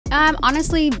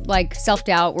Honestly, like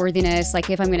self-doubt, worthiness, like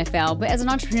if I'm going to fail. But as an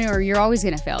entrepreneur, you're always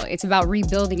going to fail. It's about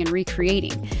rebuilding and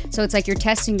recreating. So it's like you're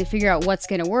testing to figure out what's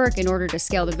going to work in order to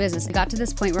scale the business. I got to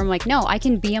this point where I'm like, no, I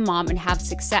can be a mom and have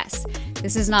success.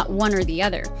 This is not one or the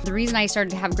other. The reason I started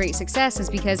to have great success is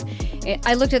because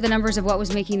I looked at the numbers of what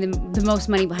was making the most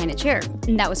money behind a chair,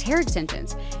 and that was hair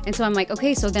extensions. And so I'm like,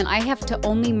 okay, so then I have to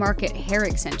only market hair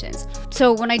extensions.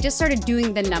 So when I just started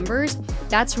doing the numbers,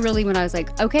 that's really when I was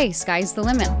like, okay, sky's the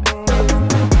limit.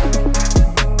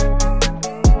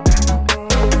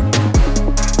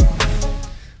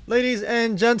 Ladies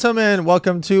and gentlemen,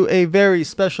 welcome to a very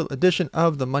special edition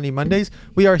of the Money Mondays.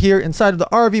 We are here inside of the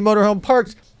RV motorhome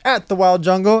parked at the Wild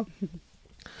Jungle.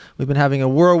 We've been having a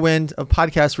whirlwind of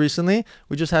podcasts recently.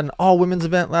 We just had an all-women's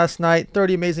event last night,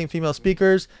 30 amazing female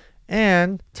speakers,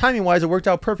 and timing-wise, it worked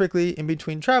out perfectly in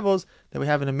between travels that we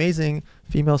have an amazing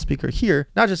female speaker here.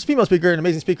 Not just female speaker, an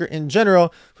amazing speaker in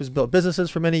general who's built businesses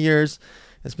for many years.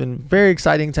 It's been very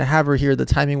exciting to have her here. The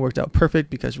timing worked out perfect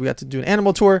because we got to do an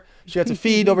animal tour. She got to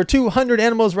feed over 200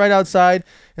 animals right outside.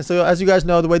 And so as you guys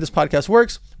know, the way this podcast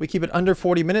works, we keep it under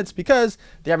 40 minutes because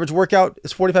the average workout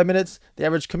is 45 minutes. The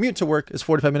average commute to work is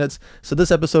 45 minutes. So this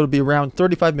episode will be around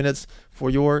 35 minutes for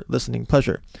your listening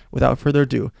pleasure. Without further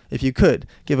ado, if you could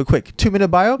give a quick 2-minute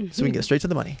bio so we can get straight to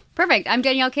the money. Perfect. I'm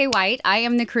Danielle K. White. I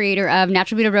am the creator of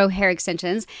Natural Beaded Rows hair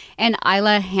extensions and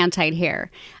Isla hand-tied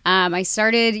hair. I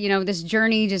started, this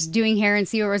journey just doing hair and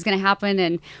see what was going to happen.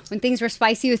 And when things were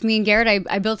spicy with me and Garrett,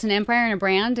 I built an empire and a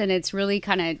brand, and it's really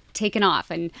kind of taken off.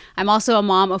 And I'm also a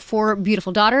mom of 4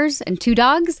 beautiful daughters and 2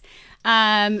 dogs.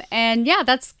 And yeah,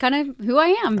 that's kind of who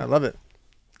I am. I love it.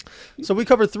 So we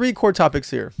cover 3 core topics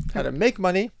here: how to make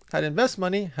money, how to invest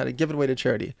money, how to give it away to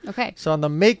charity. Okay. So on the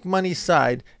make money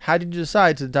side, how did you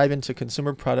decide to dive into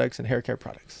consumer products and hair care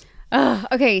products?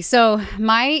 Okay, so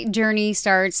my journey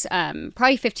starts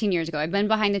probably 15 years ago. I've been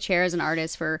behind the chair as an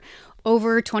artist for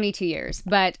over 22 years,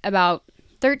 but about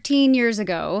 13 years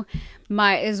ago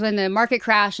is when the market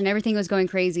crashed and everything was going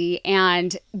crazy,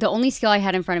 and the only skill I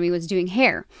had in front of me was doing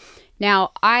hair.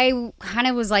 Now, I kind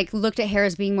of was like, looked at hair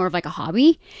as being more of like a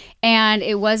hobby. And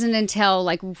it wasn't until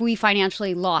like we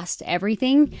financially lost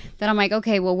everything that I'm like,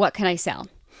 okay, well, what can I sell?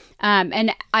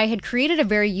 And I had created a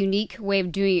very unique way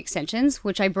of doing extensions,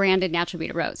 which I branded Natural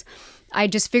Beaded Rows. I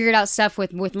just figured out stuff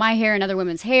with my hair and other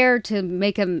women's hair to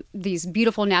make them these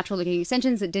beautiful natural looking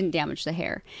extensions that didn't damage the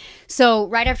hair. So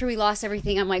right after we lost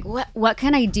everything, I'm like, what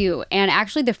can I do? And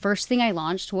actually the first thing I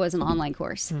launched was an online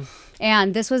course.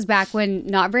 And this was back when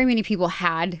not very many people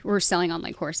were selling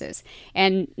online courses,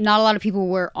 and not a lot of people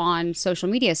were on social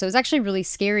media. So it was actually really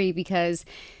scary because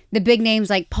the big names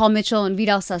like Paul Mitchell and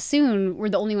Vidal Sassoon were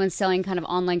the only ones selling kind of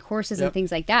online courses and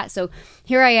things like that. So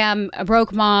here I am, a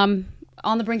broke mom,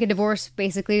 on the brink of divorce,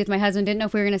 basically, with my husband. Didn't know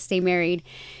if we were going to stay married.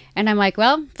 And I'm like,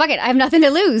 well, fuck it. I have nothing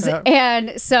to lose.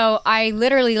 And so I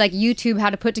literally like YouTube how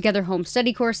to put together home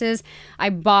study courses. I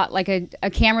bought like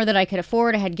a camera that I could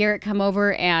afford. I had Garrett come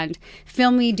over and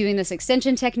film me doing this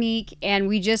extension technique. And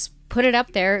we just put it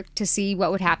up there to see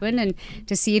what would happen and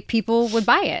to see if people would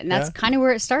buy it. And that's kind of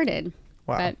where it started.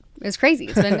 Wow. But it's crazy.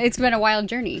 It's been a wild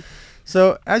journey.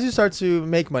 So as you start to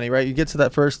make money, right, you get to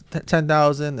that first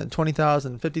 10,000, then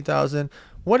 20,000, 50,000.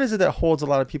 What is it that holds a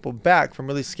lot of people back from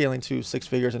really scaling to 6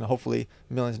 figures and hopefully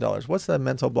millions of dollars? What's that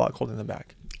mental block holding them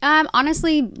back?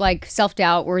 Honestly, like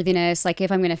self-doubt, worthiness, like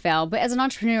if I'm going to fail. But as an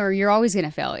entrepreneur, you're always going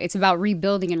to fail. It's about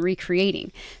rebuilding and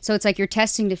recreating. So it's like you're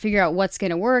testing to figure out what's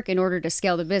going to work in order to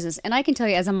scale the business. And I can tell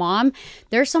you, as a mom,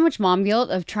 there's so much mom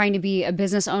guilt of trying to be a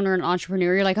business owner and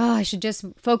entrepreneur. You're like, oh, I should just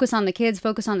focus on the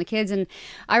kids. And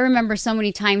I remember so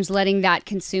many times letting that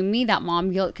consume me, that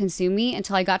mom guilt consume me,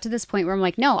 until I got to this point where I'm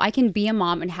like, no, I can be a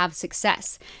mom and have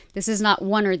success. This is not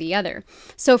one or the other.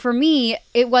 So for me,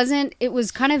 it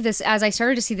was kind of this, as I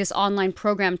started to see this online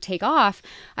program take off,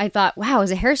 I thought, wow,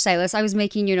 as a hairstylist, I was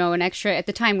making, an extra, at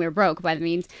the time we were broke by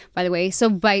the way. So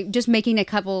by just making a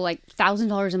couple like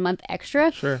 $1,000 a month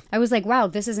extra, I was like, wow,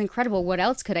 this is incredible. What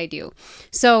else could I do?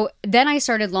 So then I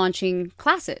started launching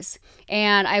classes,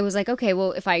 and I was like, okay,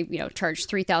 well, if I, charge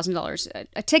 $3,000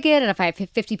 a ticket, and if I have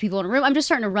 50 people in a room, I'm just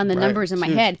starting to run the numbers in my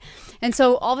head. And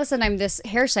so all of a sudden I'm this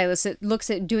hairstylist that looks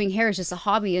at doing hair as just a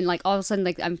hobby, and like all of a sudden,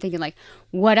 like I'm thinking like,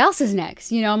 what else is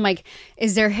next? I'm like,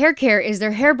 is there hair care? Is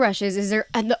there hairbrushes? Is there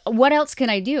what else can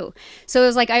I do? So it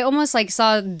was like I almost like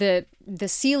saw the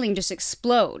ceiling just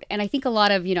explode. And I think a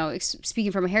lot of,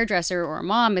 speaking from a hairdresser or a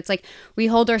mom, it's like we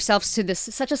hold ourselves to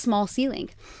such a small ceiling.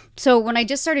 So when I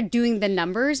just started doing the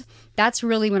numbers, that's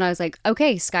really when I was like,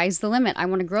 okay, sky's the limit. I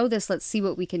want to grow this. Let's see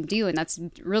what we can do. And that's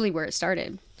really where it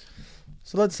started.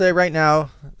 So let's say right now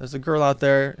there's a girl out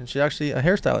there and she's actually a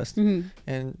hairstylist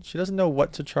and she doesn't know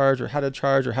what to charge or how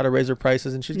to raise her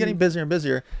prices, and she's getting busier and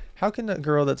busier. How can a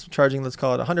girl that's charging, let's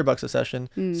call it $100 a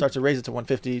session, start to raise it to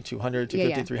 150, 200,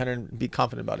 250, 300 and be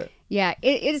confident about it? Yeah,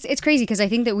 it's crazy because I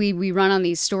think that we run on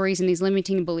these stories and these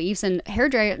limiting beliefs, and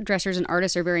hairdressers and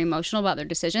artists are very emotional about their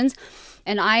decisions.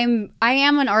 And I am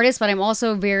an artist, but I'm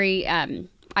also very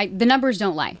the numbers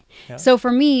don't lie. Yeah. So for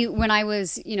me, when I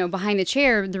was, behind the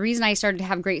chair, the reason I started to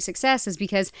have great success is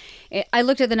because I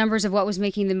looked at the numbers of what was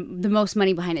making the most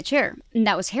money behind the chair, and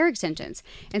that was hair extensions.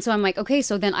 And so I'm like, okay,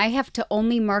 so then I have to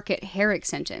only market hair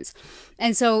extensions.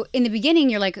 And so in the beginning,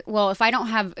 you're like, well, if I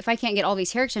can't get all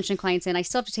these hair extension clients in, I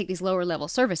still have to take these lower level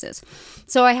services.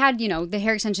 So I had, the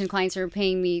hair extension clients that are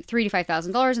paying me $3,000 to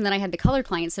 $5,000, and then I had the color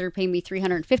clients that are paying me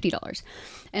 $350.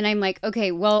 And I'm like,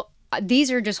 okay, well,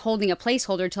 these are just holding a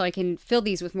placeholder till I can fill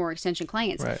these with more extension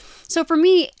clients. Right. So for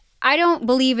me, I don't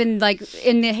believe in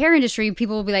the hair industry,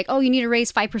 people will be like, oh, you need to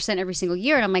raise 5% every single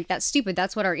year. And I'm like, that's stupid.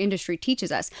 That's what our industry teaches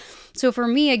us. So for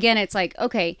me, again, it's like,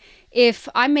 okay, if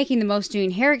I'm making the most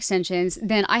doing hair extensions,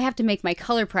 then I have to make my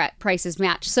color prices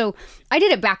match. So I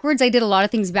did it backwards. I did a lot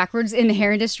of things backwards in the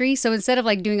hair industry. So instead of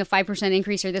like doing a 5%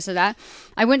 increase or this or that,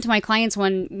 I went to my clients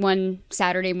one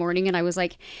Saturday morning and I was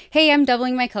like, hey, I'm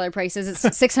doubling my color prices. It's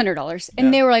 $600.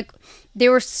 And they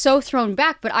were so thrown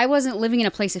back, but I wasn't living in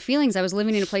a place of feelings. I was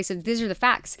living in a place of, these are the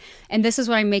facts. And this is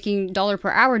what I'm making dollar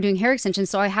per hour doing hair extensions.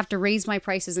 So I have to raise my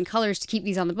prices and colors to keep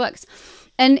these on the books.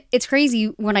 And it's crazy,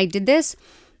 when I did this,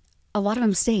 a lot of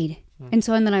them stayed. And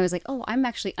then I was like, oh, I'm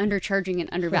actually undercharging and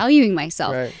undervaluing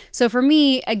myself. Right. So for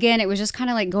me, again, it was just kind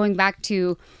of like going back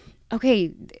to,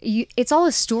 okay, it's all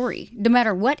a story. No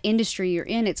matter what industry you're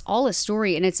in, it's all a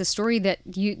story. And it's a story that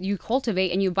you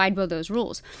cultivate and you abide by those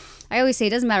rules. I always say it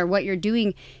doesn't matter what you're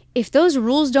doing. If those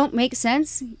rules don't make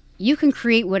sense, you can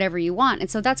create whatever you want.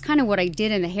 And so that's kind of what I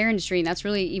did in the hair industry. And that's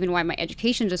really even why my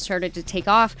education just started to take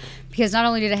off, because not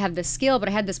only did I have the skill, but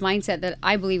I had this mindset that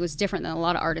I believe was different than a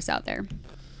lot of artists out there.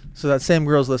 So that same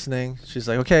girl's listening. She's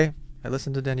like, okay, I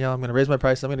listened to Danielle. I'm going to raise my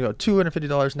price. I'm going to go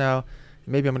 $250 now.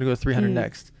 Maybe I'm going to go $300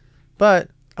 next. But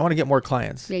I want to get more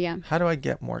clients. Yeah. How do I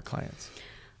get more clients?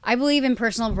 I believe in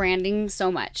personal branding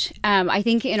so much. I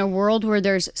think in a world where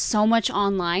there's so much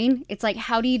online, it's like,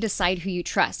 how do you decide who you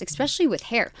trust, especially with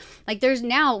hair? Like there's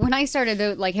now, when I started,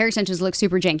 hair extensions looked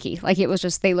super janky. Like it was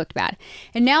just, they looked bad.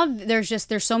 And now there's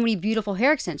so many beautiful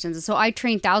hair extensions. And so I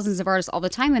train thousands of artists all the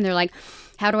time, and they're like,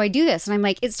 how do I do this? And I'm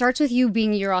like, it starts with you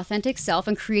being your authentic self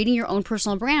and creating your own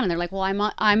personal brand. And they're like, well,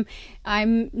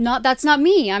 I'm not, that's not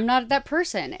me. I'm not that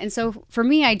person. And so for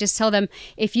me, I just tell them,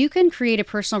 if you can create a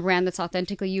personal brand that's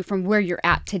authentically you from where you're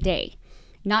at today,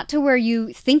 not to where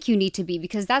you think you need to be,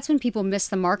 because that's when people miss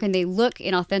the mark and they look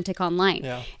inauthentic online.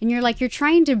 Yeah. And you're like, you're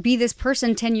trying to be this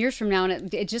person 10 years from now,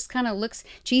 and it just kind of looks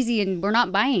cheesy and we're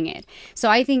not buying it. So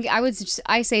I think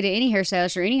I say to any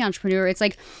hairstylist or any entrepreneur, it's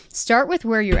like, start with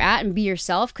where you're at and be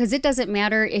yourself, because it doesn't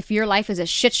matter if your life is a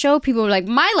shit show. People are like,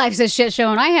 my life's a shit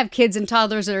show and I have kids and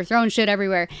toddlers that are throwing shit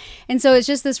everywhere. And so it's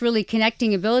just this really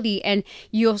connecting ability, and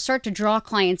you'll start to draw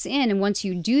clients in. And once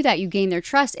you do that, you gain their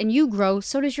trust and you grow.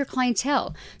 So does your clientele.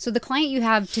 So the client you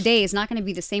have today is not going to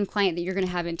be the same client that you're going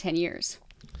to have in 10 years.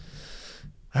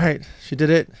 All right. She did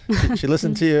it. She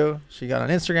listened to you. She got on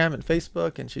Instagram and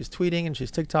Facebook, and she's tweeting and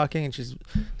she's TikToking, and she's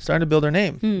starting to build her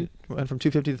name. Went from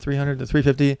 250 to 300 to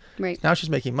 350. Right. Now she's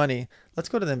making money. Let's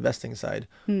go to the investing side.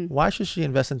 Why should she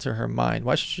invest into her mind?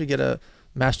 Why should she get a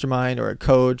mastermind or a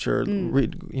coach or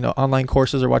read, online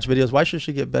courses or watch videos? Why should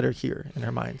she get better here in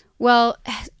her mind? Well,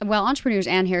 entrepreneurs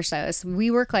and hairstylists, we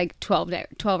work like 12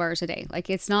 hours a day. Like,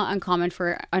 it's not uncommon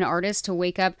for an artist to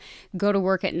wake up, go to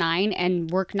work at 9 and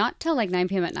work not till like 9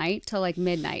 p.m. at night, till like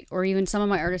midnight. Or even some of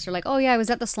my artists are like, oh yeah, I was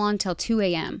at the salon till 2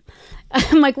 a.m.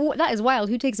 I'm like, well, that is wild.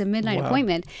 Who takes a midnight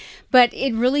appointment? But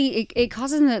it really, it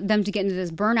causes them to get into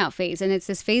this burnout phase. And it's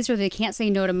this phase where they can't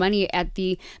say no to money at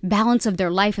the balance of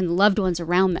their life and the loved ones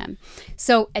around them.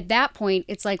 So at that point,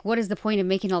 it's like, what is the point of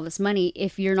making all this money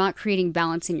if you're not creating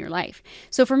balance in your life?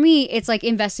 So for me, it's like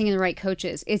investing in the right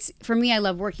coaches. For me, I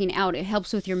love working out. It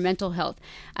helps with your mental health.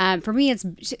 For me, it's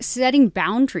setting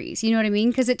boundaries. You know what I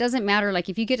mean? Because it doesn't matter. Like,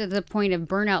 if you get to the point of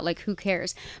burnout, like, who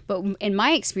cares? But in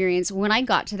my experience, when I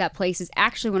got to that place is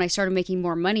actually when I started making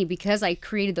more money, because I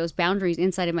created those boundaries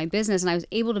inside of my business and I was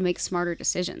able to make smarter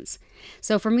decisions.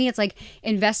 So for me, it's like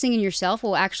investing in yourself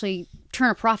will actually turn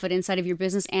a profit inside of your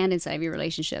business and inside of your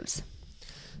relationships.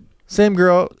 Same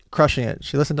girl, crushing it.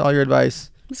 She listened to all your advice.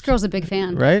 This girl's a big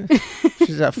fan. Right?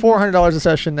 She's at $400 a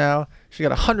session now. She got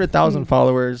 100,000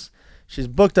 followers. She's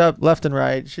booked up left and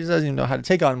right. She doesn't even know how to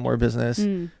take on more business.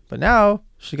 But now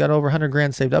she got over 100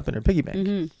 grand saved up in her piggy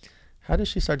bank. how does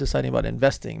she start deciding about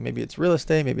investing? Maybe it's real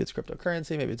estate, maybe it's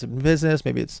cryptocurrency, maybe it's a business,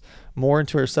 maybe it's more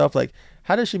into herself. Like,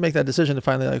 how does she make that decision to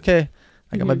finally, like, okay,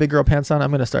 I got my big girl pants on, I'm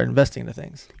going to start investing into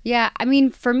things? Yeah, I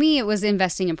mean, for me, it was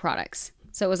investing in products.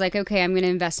 So it was like, okay, I'm going to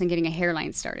invest in getting a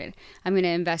hairline started. I'm going to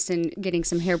invest in getting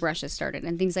some hairbrushes started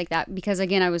and things like that. Because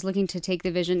again, I was looking to take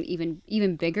the vision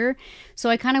even bigger. So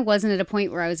I kind of wasn't at a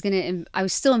point where I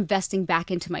was still investing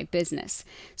back into my business.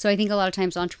 So I think a lot of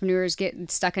times entrepreneurs get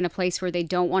stuck in a place where they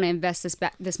don't want to invest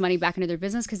this money back into their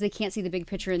business because they can't see the big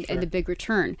picture and the big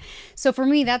return. So for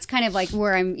me, that's kind of like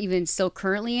where I'm even still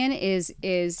currently in is,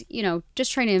 you know,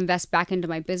 just trying to invest back into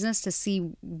my business to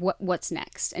see what's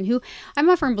next. And who I'm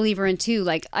a firm believer in too.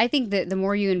 Like, I think that the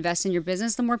more you invest in your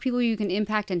business, the more people you can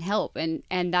impact and help.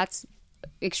 And that's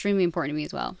extremely important to me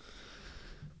as well.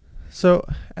 So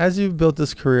as you've built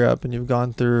this career up and you've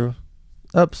gone through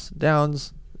ups,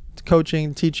 downs,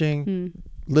 coaching, teaching,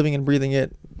 living and breathing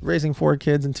it, raising 4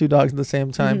 kids and 2 dogs at the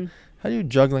same time, how are you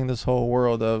juggling this whole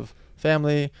world of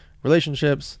family,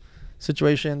 relationships,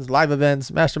 situations, live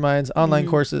events, masterminds, online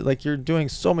courses? Like, you're doing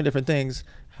so many different things.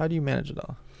 How do you manage it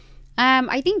all?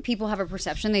 I think people have a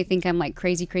perception. They think I'm like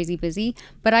crazy busy,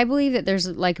 but I believe that there's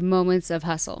like moments of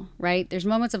hustle, right? There's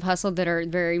moments of hustle that are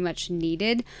very much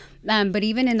needed. But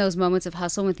even in those moments of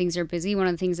hustle when things are busy, one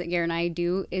of the things that Garrett and I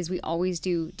do is we always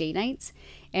do date nights.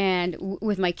 And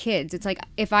with my kids, it's like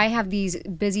if I have these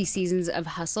busy seasons of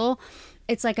hustle,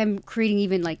 it's like I'm creating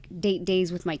even like date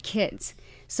days with my kids.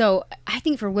 So I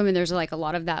think for women, there's like a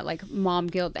lot of that like mom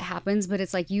guilt that happens, but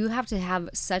it's like you have to have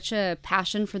such a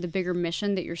passion for the bigger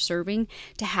mission that you're serving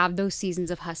to have those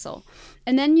seasons of hustle.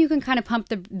 And then you can kind of pump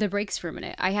the brakes for a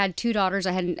minute. I had 2 daughters.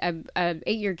 I had an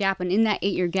 8-year gap. And in that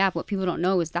 8-year gap, what people don't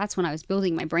know is that's when I was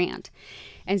building my brand.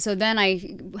 And so then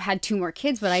I had 2 more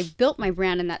kids, but I built my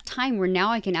brand in that time where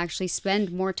now I can actually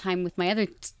spend more time with my other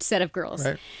set of girls.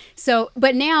 Right. So,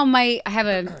 but now I have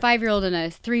a 5-year-old and a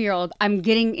 3-year-old. I'm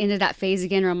getting into that phase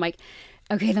again where I'm like,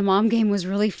 okay, the mom game was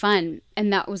really fun.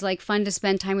 And that was like fun to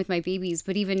spend time with my babies.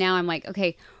 But even now I'm like,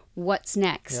 okay, what's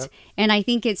next? Yep. And I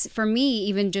think it's for me,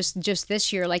 even just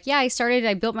this year, like, yeah,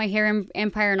 I built my hair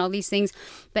empire and all these things,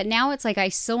 but now it's like, I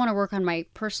still want to work on my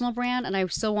personal brand and I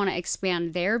still want to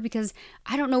expand there because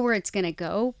I don't know where it's going to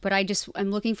go, but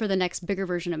I'm looking for the next bigger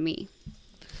version of me.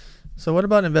 So what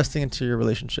about investing into your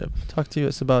relationship? Talk to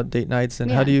us about date nights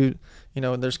and how do you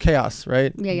there's chaos,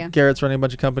 right? Yeah. Garrett's running a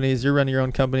bunch of companies. You're running your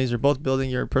own companies. You're both building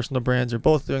your personal brands. You're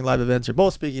both doing live events. You're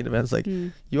both speaking at events. Like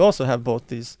you also have both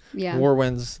these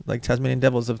whirlwinds, like Tasmanian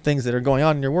devils of things that are going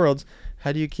on in your worlds.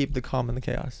 How do you keep the calm in the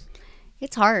chaos?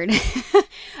 It's hard.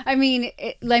 I mean,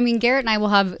 Garrett and I will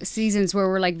have seasons where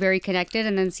we're like very connected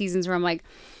and then seasons where I'm like,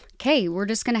 okay, we're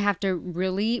just going to have to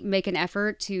really make an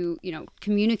effort to,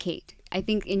 communicate. I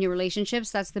think in your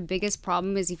relationships, that's the biggest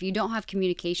problem is if you don't have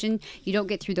communication, you don't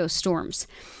get through those storms.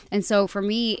 And so for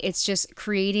me, it's just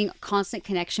creating constant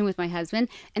connection with my husband.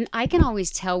 And I can always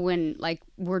tell when like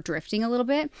we're drifting a little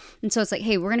bit. And so it's like,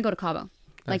 hey, we're going to go to Cabo.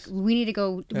 Nice. Like we need to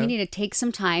go, we need to take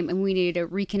some time and we need to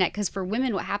reconnect. Because for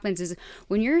women, what happens is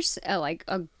when you're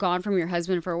gone from your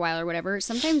husband for a while or whatever,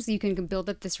 sometimes you can build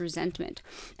up this resentment.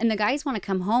 And the guys want to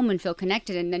come home and feel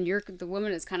connected. And then the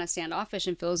woman is kind of standoffish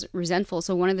and feels resentful.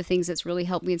 So one of the things that's really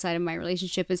helped me inside of my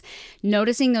relationship is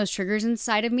noticing those triggers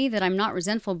inside of me that I'm not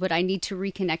resentful, but I need to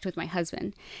reconnect with my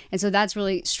husband. And so that's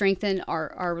really strengthened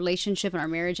our relationship and our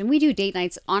marriage. And we do date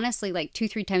nights, honestly, like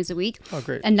 2-3 times a week. Oh,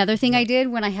 great. Another thing I did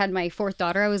when I had my 4th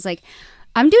daughter, I was like,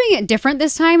 I'm doing it different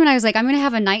this time. And I was like, I'm going to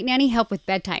have a night nanny help with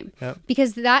bedtime. Yep.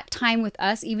 Because that time with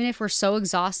us, even if we're so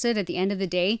exhausted at the end of the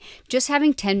day, just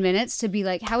having 10 minutes to be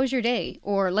like, how was your day?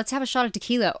 Or let's have a shot of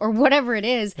tequila or whatever it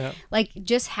is. Yep. Like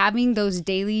just having those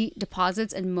daily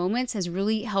deposits and moments has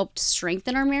really helped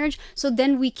strengthen our marriage. So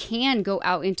then we can go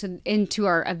out into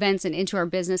our events and into our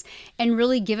business and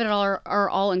really give it our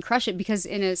all and crush it. Because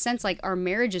in a sense, like our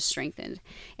marriage is strengthened.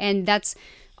 And that's,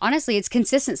 honestly, it's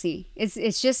consistency.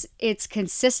 It's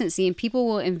consistency, and people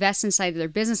will invest inside of their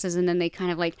businesses and then they kind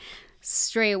of like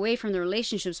stray away from the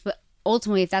relationships. But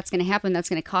ultimately, if that's going to happen, that's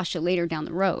going to cost you later down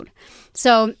the road.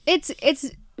 So it's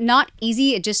not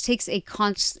easy. It just takes a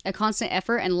constant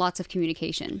effort and lots of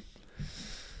communication.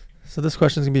 So this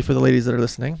question is going to be for the ladies that are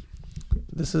listening.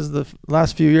 This is the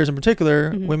last few years in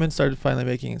particular, women started finally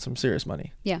making some serious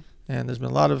money. Yeah. And there's been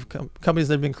a lot of companies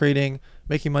that have been creating,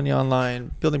 making money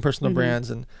online, building personal brands,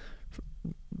 and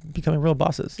becoming real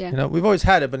bosses. Yeah. We've always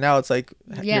had it, but now it's like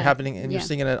you're happening and you're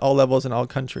seeing it at all levels in all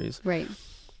countries. Right.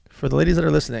 For the ladies that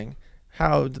are listening,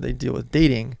 how do they deal with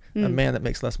dating a man that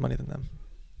makes less money than them?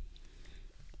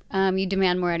 You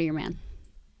demand more out of your man.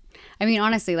 I mean,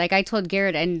 honestly, like I told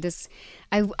Garrett, and this,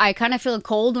 I kind of feel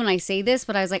cold when I say this,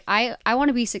 but I was like, I want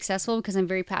to be successful because I'm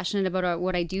very passionate about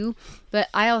what I do, but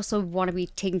I also want to be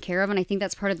taken care of. And I think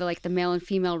that's part of the male and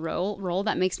female role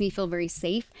that makes me feel very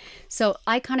safe. So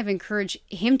I kind of encourage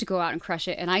him to go out and crush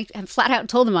it. And I have flat out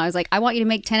told him, I was like, I want you to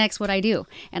make 10x what I do.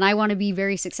 And I want to be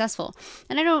very successful.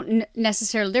 And I don't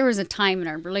necessarily, there was a time in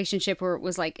our relationship where it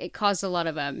was like, it caused a lot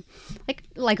of,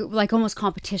 like almost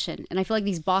competition. And I feel like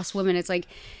these boss women, it's like,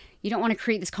 you don't want to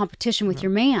create this competition with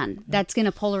your man. That's going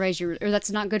to polarize or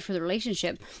that's not good for the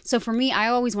relationship. So for me, I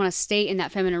always want to stay in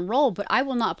that feminine role, but I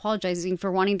will not apologize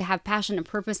for wanting to have passion and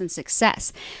purpose and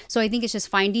success. So I think it's just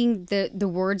finding the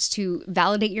words to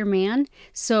validate your man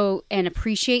and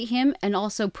appreciate him and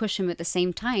also push him at the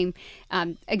same time.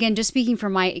 Again, just speaking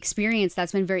from my experience,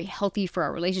 that's been very healthy for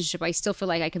our relationship. I still feel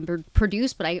like I can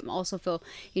produce, but I also feel,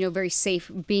 very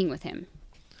safe being with him.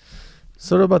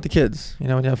 So what about the kids?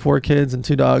 When you have 4 kids and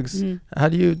 2 dogs, how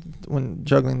do you, when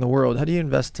juggling the world, how do you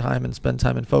invest time and spend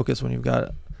time and focus when you've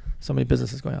got so many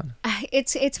businesses going on?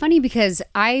 It's funny because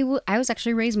I was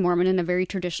actually raised Mormon in a very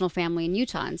traditional family in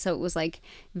Utah. And so it was like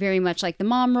very much like the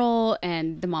mom role,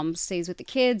 and the mom stays with the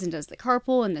kids and does the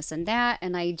carpool and this and that.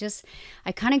 And I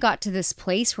kind of got to this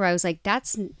place where I was like,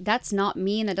 that's not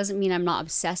me. And that doesn't mean I'm not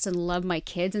obsessed and love my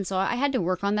kids. And so I had to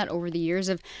work on that over the years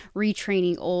of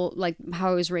retraining like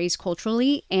how I was raised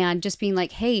culturally, and just being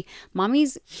like, hey,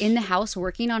 mommy's in the house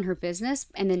working on her business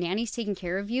and the nanny's taking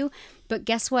care of you. But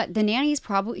guess what? The nanny's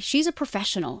she's a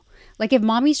professional. Like if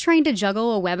mommy's trying to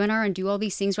juggle a webinar and do all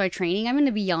these things while training, I'm going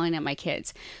to be yelling at my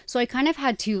kids. So I kind of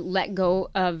had to let go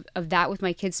of that with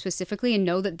my kids specifically and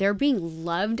know that they're being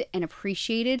loved and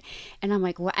appreciated. And I'm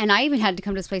like, well, and I even had to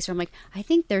come to this place where I'm like, I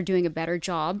think they're doing a better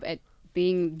job at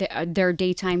being their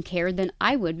daytime care than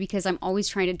I would, because I'm always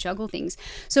trying to juggle things.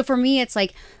 So for me, it's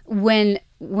like when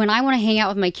I want to hang out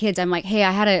with my kids, I'm like, hey,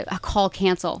 I had a call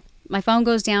cancel. My phone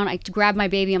goes down. I grab my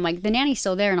baby. I'm like, the nanny's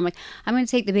still there. And I'm like, I'm going to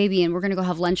take the baby and we're going to go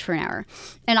have lunch for an hour.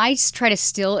 And I just try to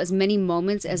still as many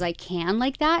moments as I can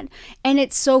like that. And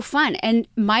it's so fun. And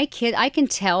my kid, I can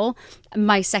tell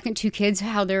my second 2 kids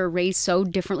how they're raised so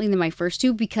differently than my first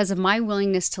 2 because of my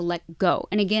willingness to let go.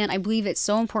 And again, I believe it's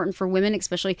so important for women,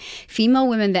 especially female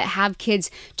women that have kids,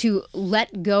 to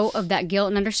let go of that guilt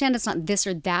and understand it's not this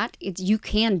or that. You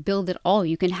can build it all.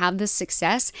 You can have this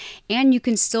success and you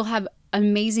can still have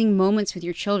amazing moments with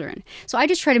your children. So I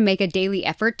just try to make a daily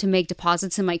effort to make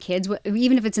deposits in my kids,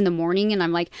 even if it's in the morning and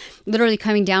I'm like literally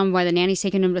coming down while the nanny's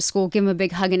taking them to school, give them a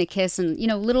big hug and a kiss, and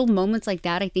little moments like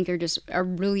that I think are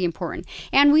really important.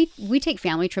 And we take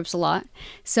family trips a lot.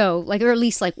 So or at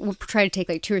least we'll try to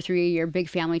take 2 or 3 a year big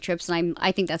family trips, and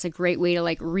I think that's a great way to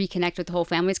reconnect with the whole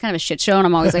family. It's kind of a shit show and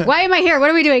I'm always like, why am I here? What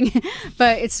are we doing?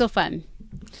 But it's still fun.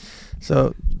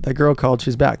 So that girl called,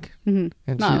 she's back. And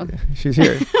she's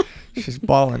here. She's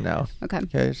balling now.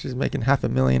 Okay. She's making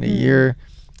 $500,000 a year.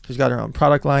 She's got her own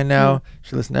product line now.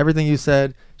 She listened to everything you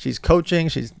said. She's coaching.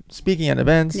 She's speaking at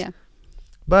events. Yeah.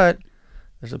 But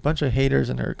there's a bunch of haters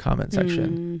in her comment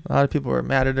section. A lot of people are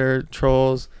mad at her,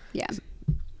 trolls. Yeah.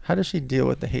 How does she deal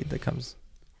with the hate that comes?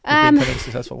 Becoming a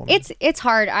successful woman? It's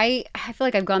hard. I feel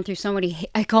like I've gone through so many,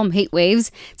 I call them hate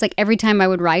waves. It's like every time I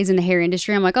would rise in the hair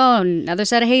industry, I'm like, oh, another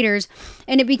set of haters.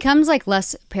 And it becomes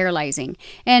less paralyzing.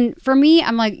 And for me,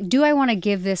 I'm like, do I want to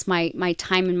give this my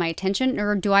time and my attention,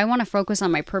 or do I want to focus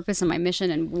on my purpose and my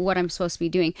mission and what I'm supposed to be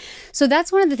doing? So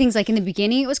that's one of the things, in the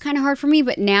beginning, it was kind of hard for me,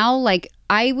 but now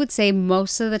I would say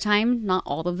most of the time, not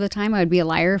all of the time, I would be a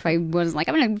liar if I wasn't like,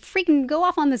 I'm going to freaking go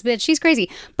off on this bitch. She's crazy.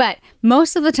 But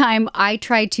most of the time I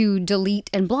try to delete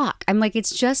and block. I'm like,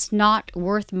 it's just not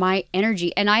worth my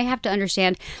energy. And I have to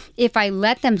understand, if I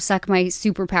let them suck my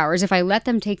superpowers, if I let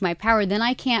them take my power, then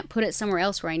I can't put it somewhere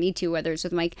else where I need to, whether it's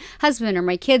with my husband or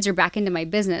my kids or back into my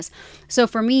business. So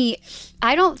for me,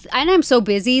 I'm so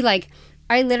busy.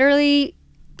 I literally,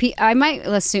 I might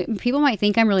assume people might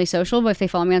think I'm really social, but if they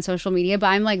follow me on social media, but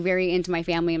I'm very into my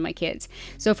family and my kids.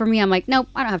 So for me, I'm like, nope,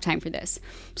 I don't have time for this.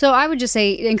 So I would just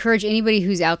say, encourage anybody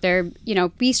who's out there,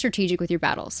 be strategic with your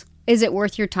battles. Is it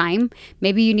worth your time?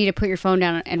 Maybe you need to put your phone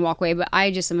down and walk away. But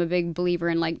I just am a big believer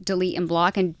in delete and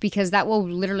block, and because that will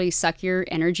literally suck your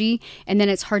energy, and then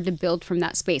it's hard to build from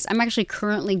that space. I'm actually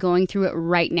currently going through it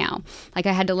right now. I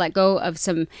had to let go of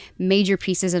some major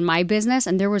pieces in my business,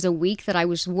 and there was a week that I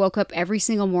woke up every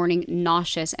single morning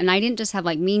nauseous, and I didn't just have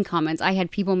mean comments. I had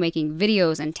people making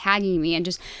videos and tagging me and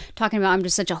just talking about I'm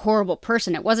just such a horrible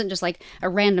person. It wasn't just a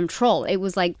random troll. It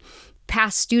was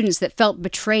past students that felt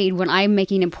betrayed when I'm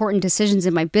making important decisions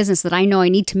in my business that I know I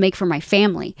need to make for my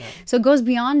family. Yeah. So it goes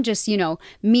beyond just,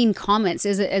 mean comments.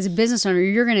 As a business owner,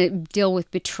 you're going to deal with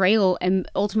betrayal, and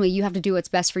ultimately you have to do what's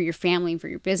best for your family and for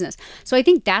your business. So I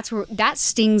think that's where that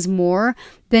stings more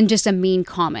than just a mean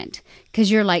comment, because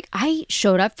you're like, I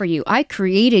showed up for you. I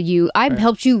created you. I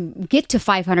helped you get to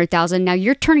 500,000. Now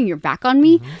you're turning your back on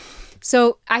me.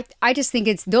 So I just think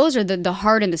those are the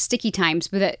hard and the sticky times.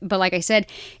 But like I said,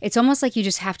 it's almost like you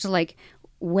just have to like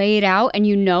weigh it out,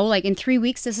 and like in 3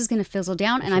 weeks this is going to fizzle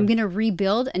down, and I'm going to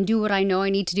rebuild and do what I know I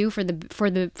need to do for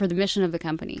the mission of the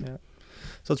company. Yeah.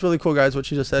 So it's really cool, guys. What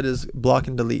she just said is block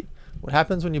and delete. What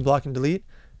happens when you block and delete?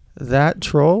 That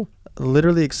troll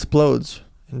literally explodes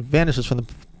and vanishes from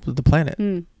the planet.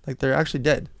 Like they're actually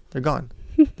dead. They're gone.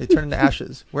 They turn into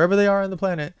ashes. Wherever they are on the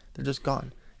planet, they're just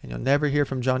gone. And you'll never hear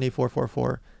from Johnny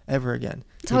 444 ever again.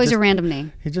 It's always a random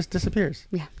name. He just disappears.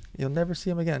 Yeah. You'll never see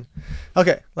him again.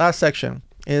 Okay, last section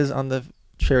is on the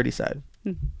charity side.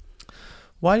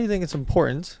 Why do you think it's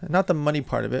important, and not the money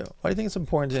part of it, why do you think it's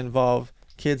important to involve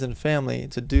kids and family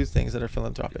to do things that are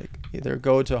philanthropic? Either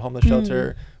go to a homeless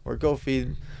shelter, or go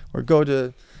feed, or go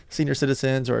to senior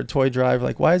citizens, or a toy drive.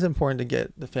 Like, why is it important to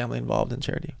get the family involved in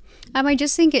charity? I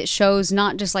just think it shows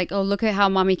not just like, oh, look at how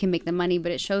mommy can make the money,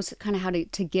 but it shows kind of how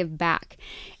to give back.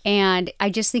 And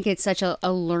I just think it's such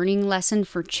a learning lesson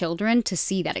for children to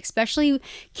see that, especially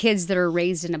kids that are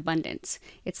raised in abundance.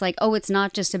 It's like, oh, it's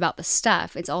not just about the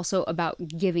stuff. It's also about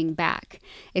giving back.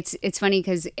 It's funny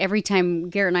because every time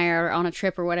Garrett and I are on a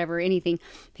trip or whatever, anything,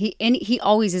 he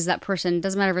always is that person.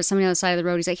 Doesn't matter if it's somebody on the side of the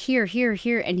road. He's like, here.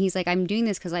 And he's like, I'm doing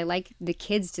this because I like the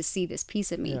kids to see this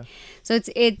piece of me. Yeah. So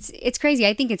it's crazy.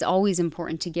 I think it's always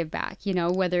important to give back,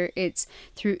 whether it's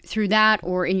through that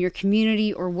or in your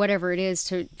community or whatever it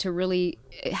is, to really,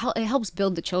 it helps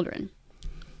build the children.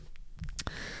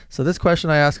 So this question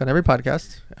I ask on every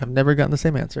podcast, I've never gotten the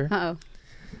same answer. Uh-oh.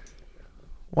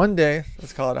 One day,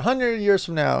 let's call it 100 years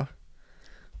from now,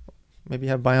 maybe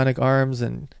you have bionic arms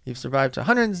and you've survived to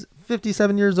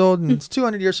 157 years old, and it's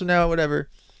 200 years from now, whatever,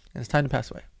 and it's time to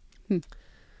pass away.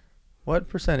 What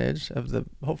percentage of the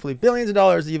hopefully billions of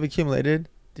dollars that you've accumulated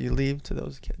do you leave to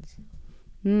those kids?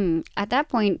 At that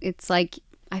point, it's like,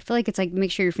 I feel like it's like,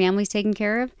 make sure your family's taken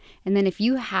care of. And then if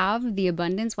you have the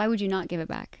abundance, why would you not give it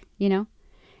back?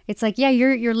 It's like, yeah,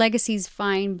 your legacy's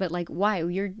fine, but like, why?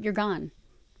 You're gone.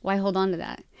 Why hold on to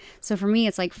that? So for me,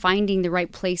 it's like finding the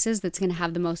right places that's going to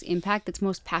have the most impact, that's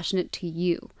most passionate to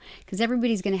you. Because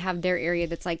everybody's going to have their area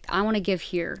that's like, I want to give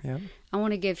here. Yeah. I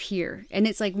want to give here. And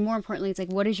it's like, more importantly, it's like,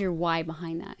 what is your why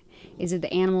behind that? Is it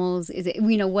the animals? Is it,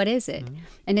 what is it?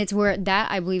 And it's where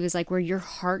that, I believe, is like where your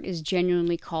heart is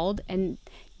genuinely called, and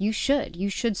you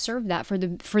should serve that for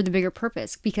the bigger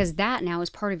purpose, because that now is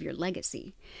part of your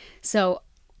legacy. So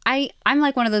I'm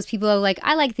like one of those people who like,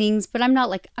 I like things, but I'm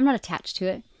not attached to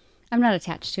it. I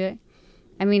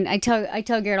mean, I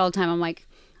tell Garrett all the time, I'm like,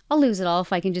 I'll lose it all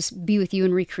if I can just be with you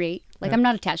and recreate. Like, I'm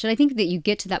not attached. And I think that you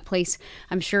get to that place,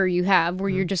 I'm sure you have, where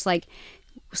you're just like,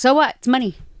 so what? It's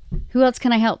money. Who else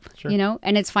can I help? Sure.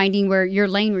 And it's finding where your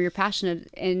lane, where you're passionate,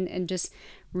 and just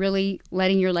really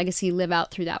letting your legacy live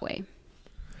out through that way.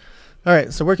 All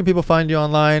right. So where can people find you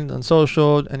online, on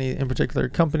social? Any in particular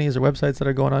companies or websites that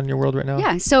are going on in your world right now?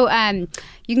 Yeah. So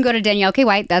you can go to Danielle K.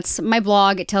 White. That's my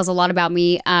blog. It tells a lot about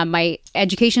me. My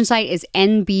education site is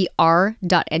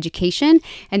nbr.education.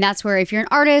 And that's where, if you're an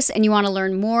artist and you want to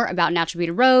learn more about Natural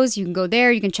Beaded Rows, you can go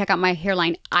there. You can check out my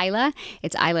hairline, Isla.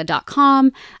 It's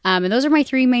isla.com. And those are my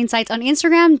 3 main sites. On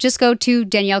Instagram, just go to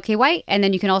Danielle K. White. And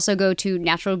then you can also go to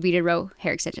Natural Beaded Row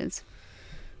Hair Extensions.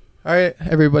 All right,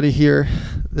 everybody here.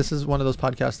 This is one of those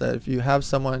podcasts that if you have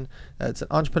someone that's an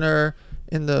entrepreneur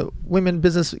in the women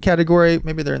business category,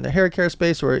 maybe they're in the hair care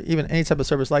space or even any type of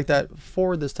service like that,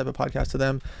 forward this type of podcast to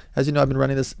them. As you know, I've been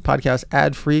running this podcast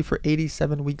ad-free for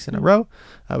 87 weeks in a row.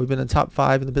 We've been in the top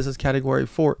 5 in the business category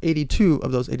for 82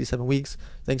 of those 87 weeks.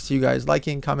 Thanks to you guys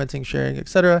liking, commenting, sharing,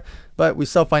 etc. But we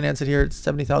self-finance it here. It's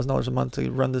 $70,000 a month to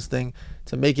run this thing,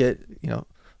 to make it,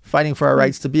 fighting for our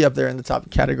rights to be up there in the top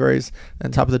categories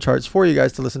and top of the charts for you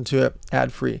guys to listen to it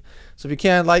ad-free. So if you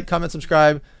can, like, comment,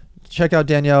 subscribe, check out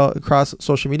Danielle across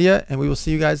social media, and we will see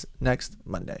you guys next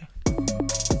Monday.